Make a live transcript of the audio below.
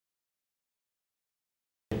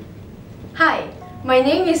Hi, my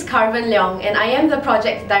name is Carven Leong and I am the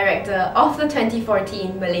Project Director of the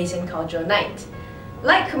 2014 Malaysian Cultural Night.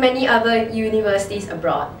 Like many other universities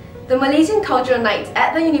abroad, the Malaysian Cultural Night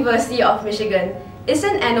at the University of Michigan is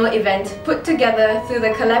an annual event put together through the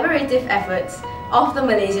collaborative efforts of the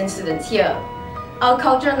Malaysian students here. Our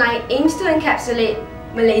Cultural Night aims to encapsulate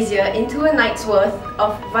Malaysia into a night's worth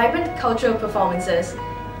of vibrant cultural performances,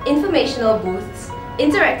 informational booths,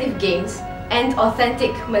 interactive games, and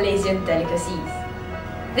authentic Malaysian delicacies.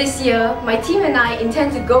 This year, my team and I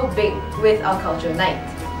intend to go big with our Cultural Night.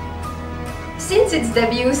 Since its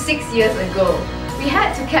debut 6 years ago, we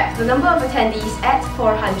had to cap the number of attendees at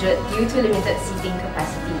 400 due to limited seating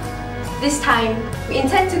capacity. This time, we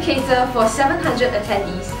intend to cater for 700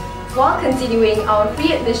 attendees while continuing our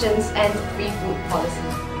free admissions and free food policy.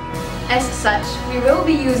 As such, we will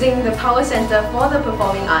be using the Power Center for the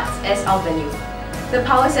Performing Arts as our venue. The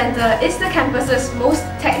Power Center is the campus's most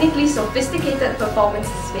technically sophisticated performance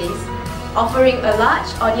space, offering a large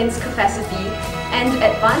audience capacity and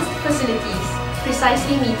advanced facilities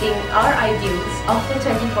precisely meeting our ideals of the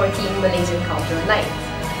 2014 Malaysian Cultural Night.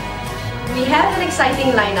 We have an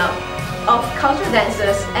exciting lineup of cultural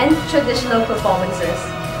dances and traditional performances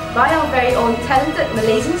by our very own talented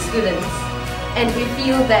Malaysian students, and we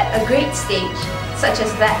feel that a great stage, such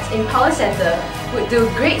as that in Power Center, would do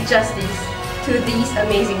great justice to these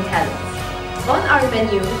amazing talents. On our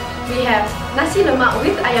menu, we have nasi lemak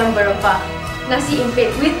with ayam berempah, nasi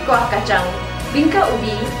impit with kuah kacang, bingka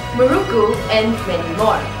ubi, muruku, and many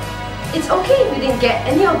more. It's okay if you didn't get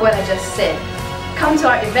any of what I just said. Come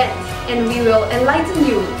to our event and we will enlighten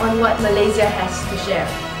you on what Malaysia has to share.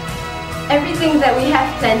 Everything that we have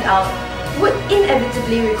planned out would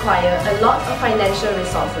inevitably require a lot of financial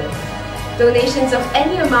resources. Donations of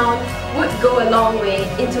any amount would go a long way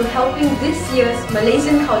into helping this year's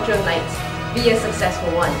Malaysian Cultural Night be a successful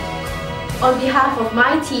one. On behalf of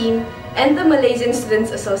my team and the Malaysian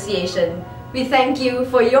Students Association, we thank you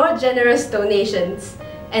for your generous donations,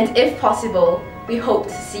 and if possible, we hope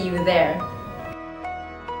to see you there.